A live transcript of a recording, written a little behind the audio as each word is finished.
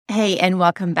Hey, and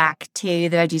welcome back to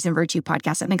the Veggies and Virtue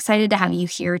podcast. I'm excited to have you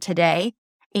here today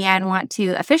and want to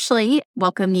officially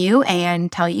welcome you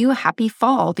and tell you happy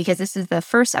fall, because this is the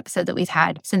first episode that we've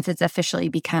had since it's officially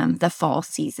become the fall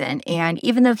season. And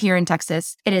even though here in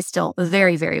Texas, it is still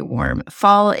very, very warm,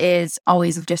 fall is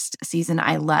always just a season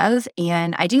I love.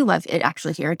 And I do love it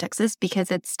actually here in Texas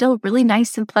because it's still really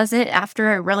nice and pleasant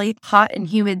after a really hot and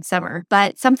humid summer.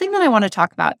 But something that I want to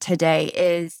talk about today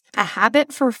is a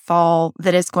habit for fall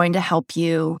that is going to help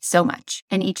you so much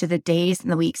in each of the days and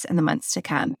the weeks and the months to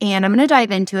come. And I'm going to dive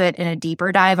into it in a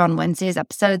deeper dive on Wednesday's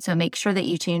episode, so make sure that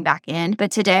you tune back in.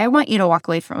 But today I want you to walk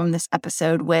away from this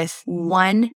episode with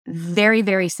one very,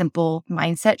 very simple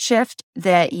mindset shift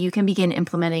that you can begin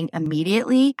implementing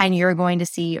immediately, and you're going to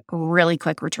see really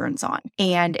quick returns on.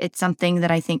 And it's something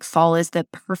that I think fall is the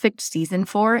perfect season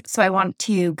for. So I want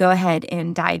to go ahead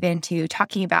and dive into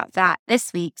talking about that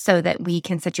this week so that we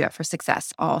can set you up for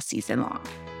success all season long.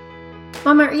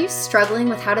 Mama, are you struggling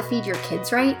with how to feed your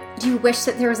kids right? Do you wish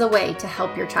that there was a way to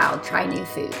help your child try new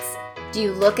foods? Do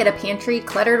you look at a pantry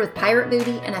cluttered with pirate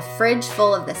booty and a fridge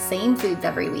full of the same foods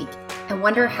every week and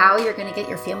wonder how you're going to get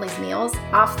your family's meals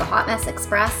off the Hot Mess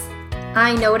Express?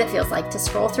 I know what it feels like to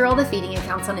scroll through all the feeding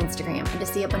accounts on Instagram and to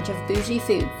see a bunch of bougie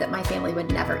foods that my family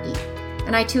would never eat.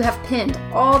 And I too have pinned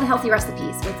all the healthy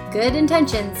recipes with good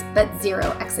intentions but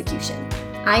zero execution.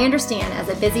 I understand as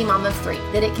a busy mom of 3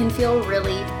 that it can feel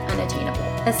really unattainable,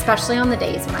 especially on the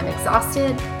days when I'm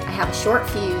exhausted, I have a short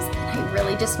fuse, and I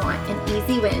really just want an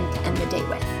easy win to end the day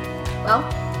with. Well,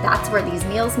 that's where these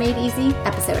Meals Made Easy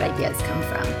episode ideas come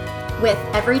from. With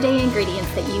everyday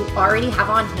ingredients that you already have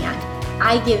on hand,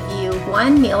 I give you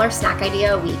one meal or snack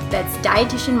idea a week that's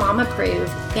dietitian mom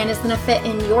approved and is going to fit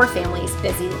in your family's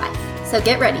busy life. So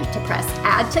get ready to press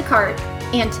add to cart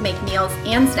and to make meals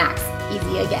and snacks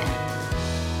easy again.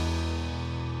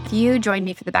 If you joined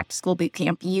me for the back to school boot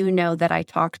camp, you know that I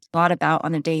talked a lot about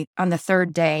on the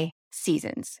third day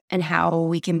seasons and how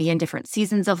we can be in different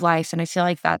seasons of life. And I feel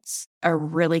like that's a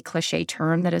really cliche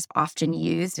term that is often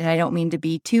used. And I don't mean to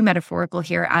be too metaphorical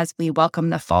here as we welcome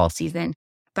the fall season.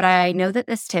 But I know that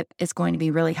this tip is going to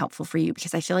be really helpful for you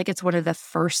because I feel like it's one of the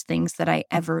first things that I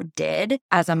ever did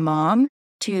as a mom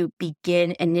to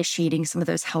begin initiating some of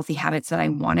those healthy habits that I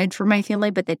wanted for my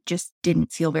family, but that just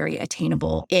didn't feel very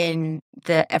attainable in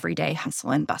the everyday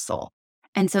hustle and bustle.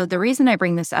 And so the reason I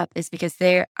bring this up is because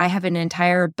I have an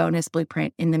entire bonus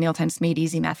blueprint in the Mealtimes Made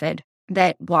Easy method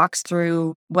that walks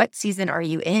through what season are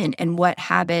you in and what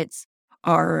habits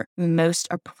are most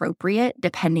appropriate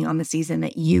depending on the season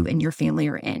that you and your family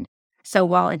are in. So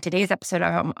while in today's episode,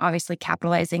 I'm obviously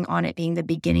capitalizing on it being the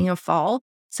beginning of fall,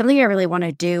 something I really want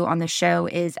to do on the show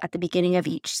is at the beginning of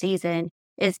each season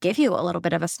is give you a little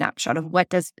bit of a snapshot of what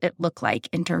does it look like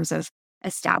in terms of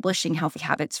establishing healthy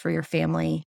habits for your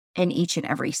family in each and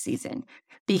every season,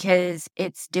 because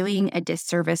it's doing a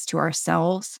disservice to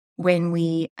ourselves when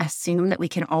we assume that we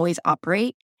can always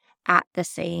operate at the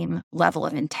same level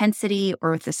of intensity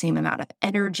or with the same amount of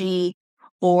energy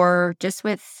or just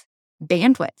with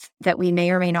bandwidth that we may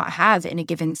or may not have in a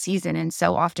given season. And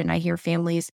so often I hear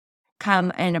families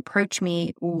come and approach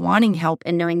me wanting help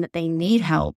and knowing that they need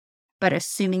help, but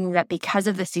assuming that because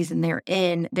of the season they're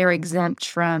in, they're exempt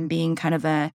from being kind of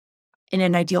in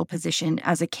an ideal position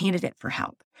as a candidate for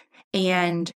help.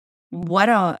 And what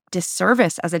a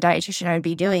disservice as a dietitian I would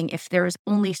be doing if there was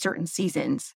only certain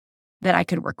seasons that I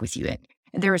could work with you in.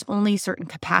 There was only certain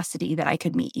capacity that I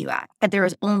could meet you at. And there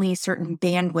was only certain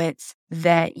bandwidths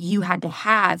that you had to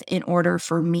have in order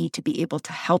for me to be able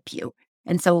to help you.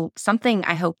 And so something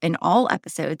I hope in all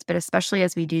episodes, but especially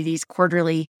as we do these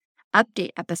quarterly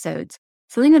update episodes,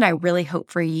 something that I really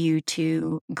hope for you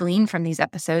to glean from these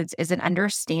episodes is an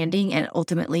understanding and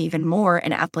ultimately even more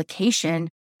an application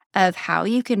of how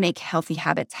you can make healthy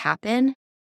habits happen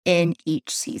in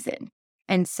each season.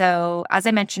 And so, as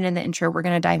I mentioned in the intro, we're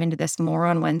going to dive into this more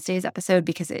on Wednesday's episode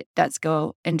because it does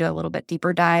go into a little bit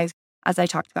deeper dive, as I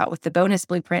talked about with the bonus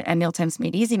blueprint and Mealtimes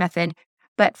Made Easy method.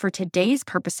 But for today's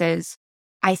purposes,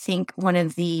 I think one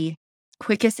of the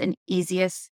quickest and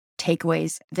easiest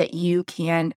takeaways that you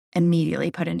can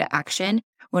immediately put into action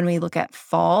when we look at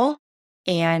fall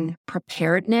and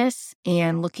preparedness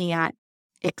and looking at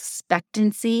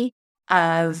expectancy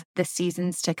of the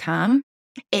seasons to come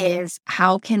is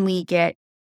how can we get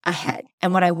ahead?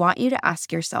 And what I want you to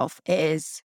ask yourself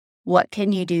is, what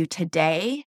can you do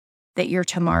today that your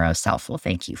tomorrow self will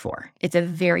thank you for? It's a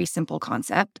very simple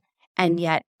concept. And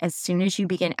yet, as soon as you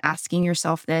begin asking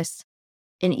yourself this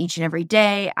in each and every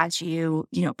day, as you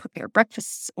prepare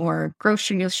breakfasts or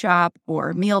grocery shop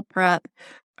or meal prep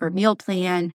or meal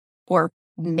plan or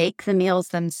make the meals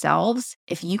themselves,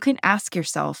 if you can ask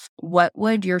yourself, what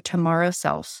would your tomorrow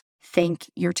self thank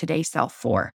your today self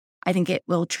for? I think it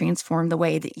will transform the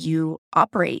way that you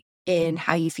operate in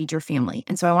how you feed your family.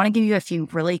 And so I want to give you a few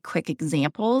really quick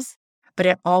examples, but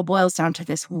it all boils down to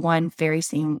this one very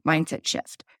same mindset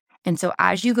shift. And so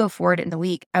as you go forward in the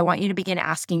week, I want you to begin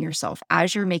asking yourself,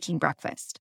 as you're making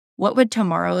breakfast, what would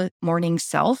tomorrow morning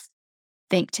self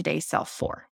thank today's self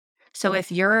for? So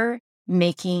if you're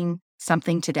making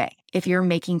something today, if you're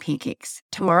making pancakes,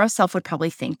 tomorrow's self would probably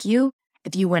thank you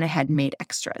if you went ahead and made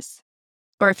extras.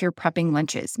 Or if you're prepping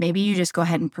lunches, maybe you just go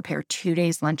ahead and prepare 2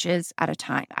 days lunches at a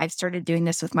time. I've started doing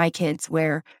this with my kids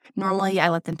where normally I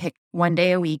let them pick 1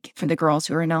 day a week for the girls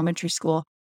who are in elementary school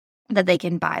that they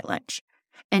can buy lunch.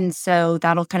 And so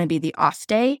that'll kind of be the off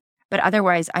day. But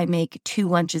otherwise, I make 2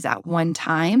 lunches at one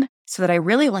time so that I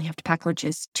really only have to pack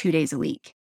lunches 2 days a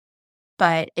week.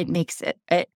 But it makes it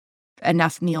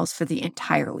enough meals for the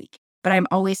entire week. But I'm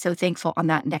always so thankful on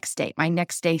that next day. My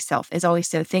next day self is always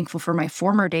so thankful for my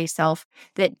former day self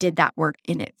that did that work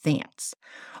in advance.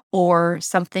 Or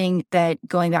something that,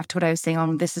 going back to what I was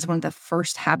saying this is one of the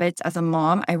first habits as a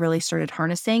mom I really started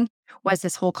harnessing, was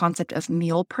this whole concept of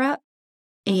meal prep.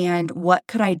 And what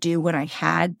could I do when I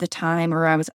had the time or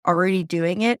I was already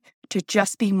doing it to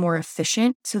just be more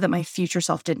efficient so that my future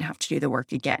self didn't have to do the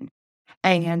work again?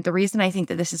 And the reason I think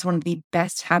that this is one of the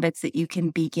best habits that you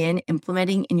can begin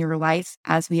implementing in your life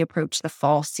as we approach the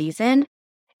fall season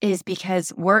is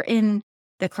because we're in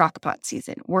the crock pot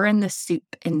season. We're in the soup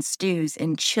and stews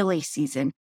and chili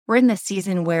season. We're in the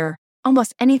season where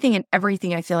almost anything and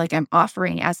everything I feel like I'm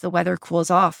offering as the weather cools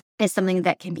off is something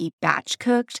that can be batch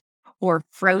cooked or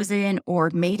frozen or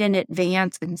made in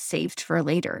advance and saved for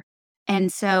later.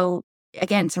 And so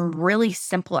again, some really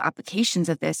simple applications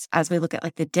of this as we look at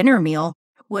like the dinner meal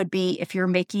would be if you're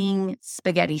making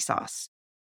spaghetti sauce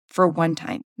for one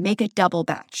time, make a double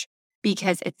batch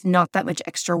because it's not that much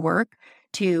extra work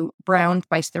to brown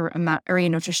twice the amount or,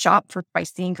 to shop for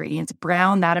twice the ingredients,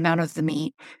 brown that amount of the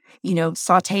meat,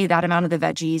 saute that amount of the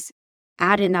veggies,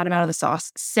 add in that amount of the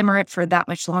sauce, simmer it for that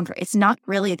much longer. It's not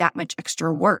really that much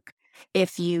extra work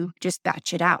if you just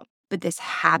batch it out. But this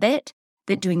habit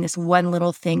that doing this one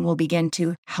little thing will begin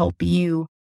to help you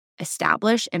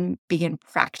establish and begin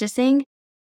practicing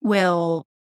will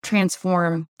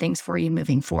transform things for you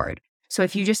moving forward. So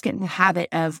if you just get in the habit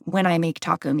of when I make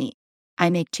taco meat,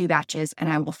 I make 2 batches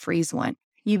and I will freeze one,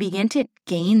 you begin to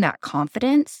gain that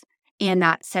confidence and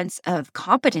that sense of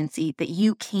competency that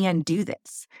you can do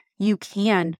this. You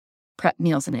can prep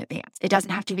meals in advance. It doesn't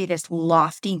have to be this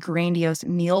lofty, grandiose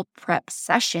meal prep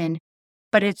session,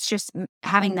 but it's just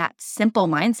having that simple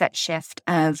mindset shift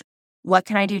of what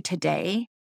can I do today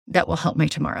that will help my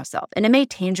tomorrow self? And it may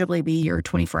tangibly be your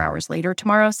 24 hours later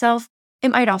tomorrow self.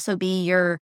 It might also be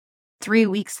your 3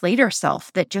 weeks later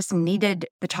self that just needed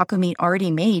the taco meat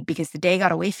already made because the day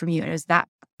got away from you. And it was that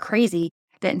crazy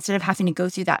that instead of having to go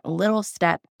through that little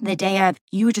step the day of,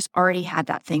 you just already had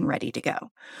that thing ready to go.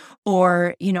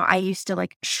 Or, I used to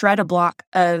like shred a block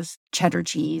of cheddar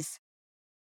cheese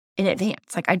in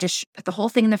advance. Like I just put the whole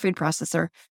thing in the food processor,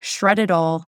 shred it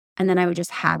all, and then I would just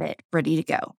have it ready to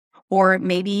go. Or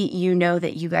maybe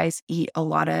that you guys eat a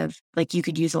lot of, like you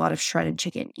could use a lot of shredded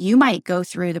chicken. You might go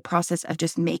through the process of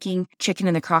just making chicken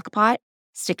in the crock pot,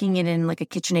 sticking it in like a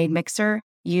KitchenAid mixer,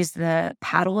 use the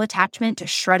paddle attachment to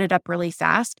shred it up really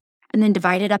fast, and then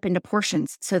divide it up into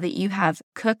portions so that you have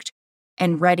cooked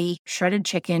and ready shredded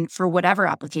chicken for whatever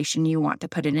application you want to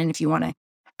put it in. If you want to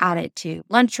add it to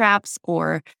lunch wraps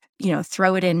or,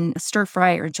 throw it in a stir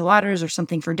fry or gelatos or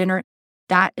something for dinner,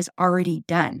 that is already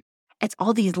done. It's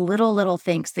all these little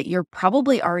things that you're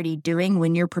probably already doing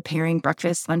when you're preparing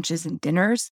breakfast, lunches, and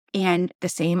dinners. And the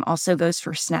same also goes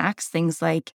for snacks, things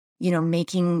like,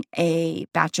 making a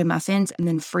batch of muffins and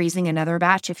then freezing another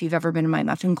batch. If you've ever been in my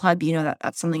muffin club,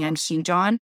 that's something I'm huge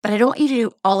on. But I don't want you to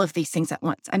do all of these things at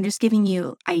once. I'm just giving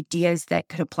you ideas that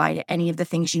could apply to any of the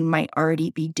things you might already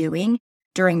be doing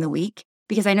during the week.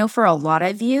 Because I know for a lot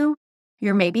of you,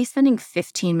 you're maybe spending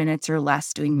 15 minutes or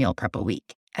less doing meal prep a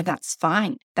week. And that's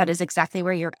fine. That is exactly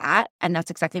where you're at. And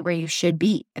that's exactly where you should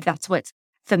be if that's what's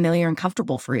familiar and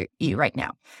comfortable for you right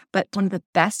now. But one of the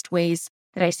best ways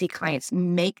that I see clients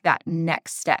make that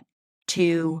next step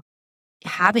to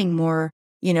having more,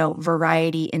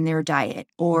 variety in their diet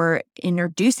or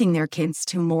introducing their kids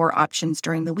to more options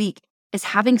during the week is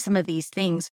having some of these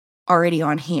things already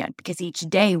on hand, because each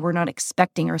day we're not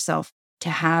expecting ourselves to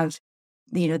have,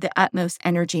 the utmost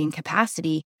energy and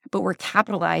capacity, but we're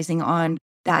capitalizing on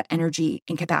that energy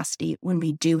and capacity when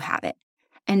we do have it.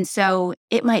 And so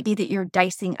it might be that you're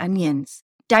dicing onions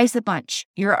dice a bunch.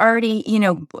 You're already,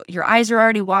 your eyes are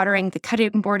already watering. The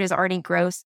cutting board is already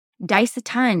gross. Dice a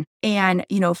ton and,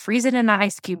 freeze it in an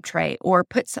ice cube tray or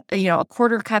put, a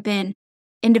quarter cup in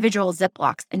individual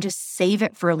Ziplocs and just save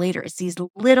it for later. It's these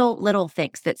little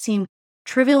things that seem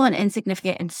trivial and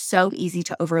insignificant and so easy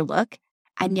to overlook.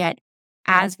 And yet,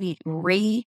 as we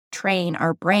retrain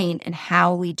our brain and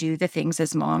how we do the things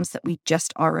as moms that we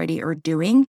just already are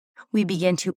doing, we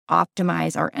begin to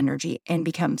optimize our energy and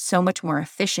become so much more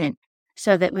efficient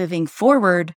so that moving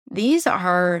forward, these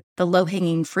are the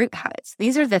low-hanging fruit habits.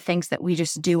 These are the things that we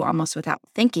just do almost without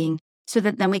thinking so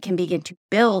that then we can begin to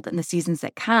build in the seasons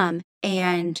that come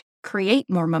and create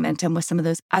more momentum with some of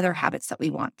those other habits that we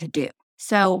want to do.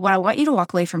 So what I want you to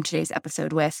walk away from today's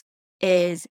episode with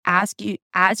is as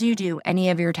you do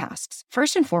any of your tasks,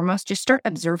 first and foremost, just start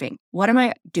observing. What am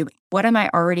I doing? What am I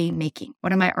already making?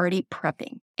 What am I already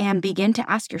prepping? And begin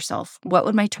to ask yourself, what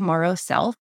would my tomorrow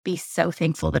self be so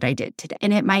thankful that I did today?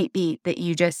 And it might be that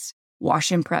you just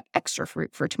wash and prep extra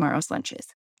fruit for tomorrow's lunches.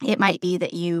 It might be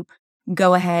that you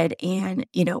go ahead and,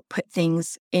 put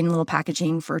things in little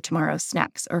packaging for tomorrow's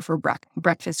snacks or for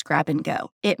breakfast grab and go.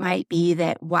 It might be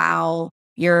that while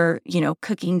you're,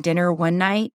 cooking dinner one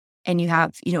night and you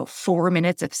have, 4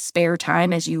 minutes of spare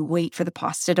time as you wait for the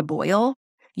pasta to boil,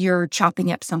 you're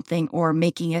chopping up something or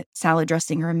making a salad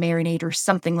dressing or a marinade or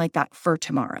something like that for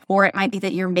tomorrow. Or it might be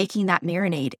that you're making that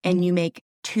marinade and you make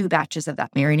 2 batches of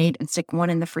that marinade and stick one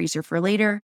in the freezer for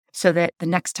later so that the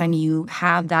next time you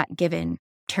have that given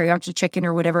teriyaki chicken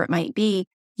or whatever it might be,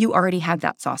 you already have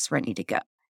that sauce ready to go.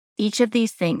 Each of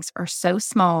these things are so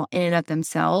small in and of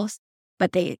themselves,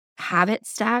 but they habit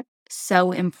stack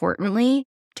so importantly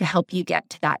to help you get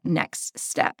to that next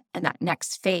step and that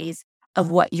next phase of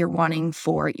what you're wanting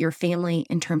for your family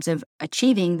in terms of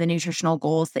achieving the nutritional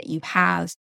goals that you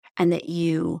have and that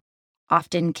you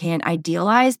often can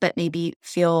idealize, but maybe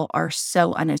feel are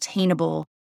so unattainable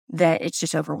that it's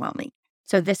just overwhelming.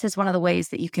 So this is one of the ways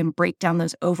that you can break down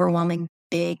those overwhelming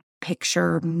big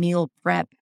picture meal prep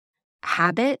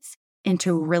habits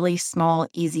into really small,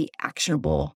 easy,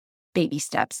 actionable baby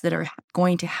steps that are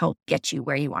going to help get you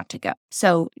where you want to go.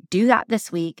 So do that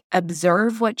this week.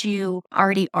 Observe what you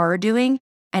already are doing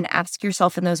and ask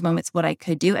yourself in those moments what I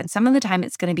could do. And some of the time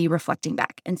it's going to be reflecting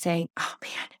back and saying, oh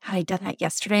man, had I done that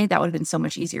yesterday, that would have been so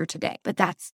much easier today. But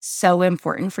that's so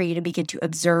important for you to begin to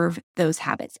observe those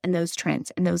habits and those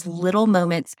trends and those little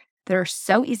moments that are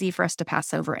so easy for us to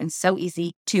pass over and so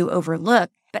easy to overlook.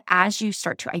 But as you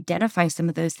start to identify some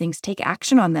of those things, take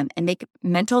action on them and make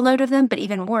mental note of them, but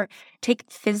even more, take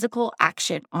physical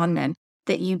action on them,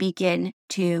 that you begin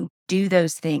to do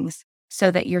those things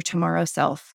so that your tomorrow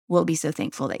self will be so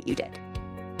thankful that you did.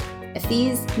 If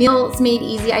these Meals Made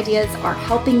Easy ideas are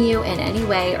helping you in any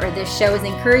way, or this show is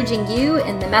encouraging you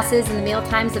in the messes and the meal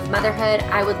times of motherhood,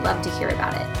 I would love to hear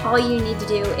about it. All you need to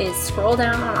do is scroll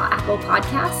down on Apple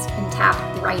Podcasts and tap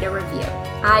Write a Review.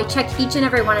 I check each and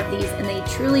every one of these, and they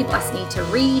truly bless me to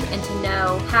read and to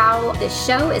know how this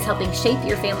show is helping shape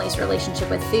your family's relationship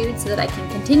with food so that I can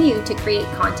continue to create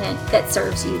content that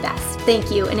serves you best.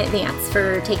 Thank you in advance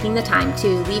for taking the time to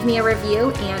leave me a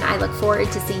review, and I look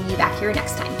forward to seeing you back here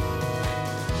next time.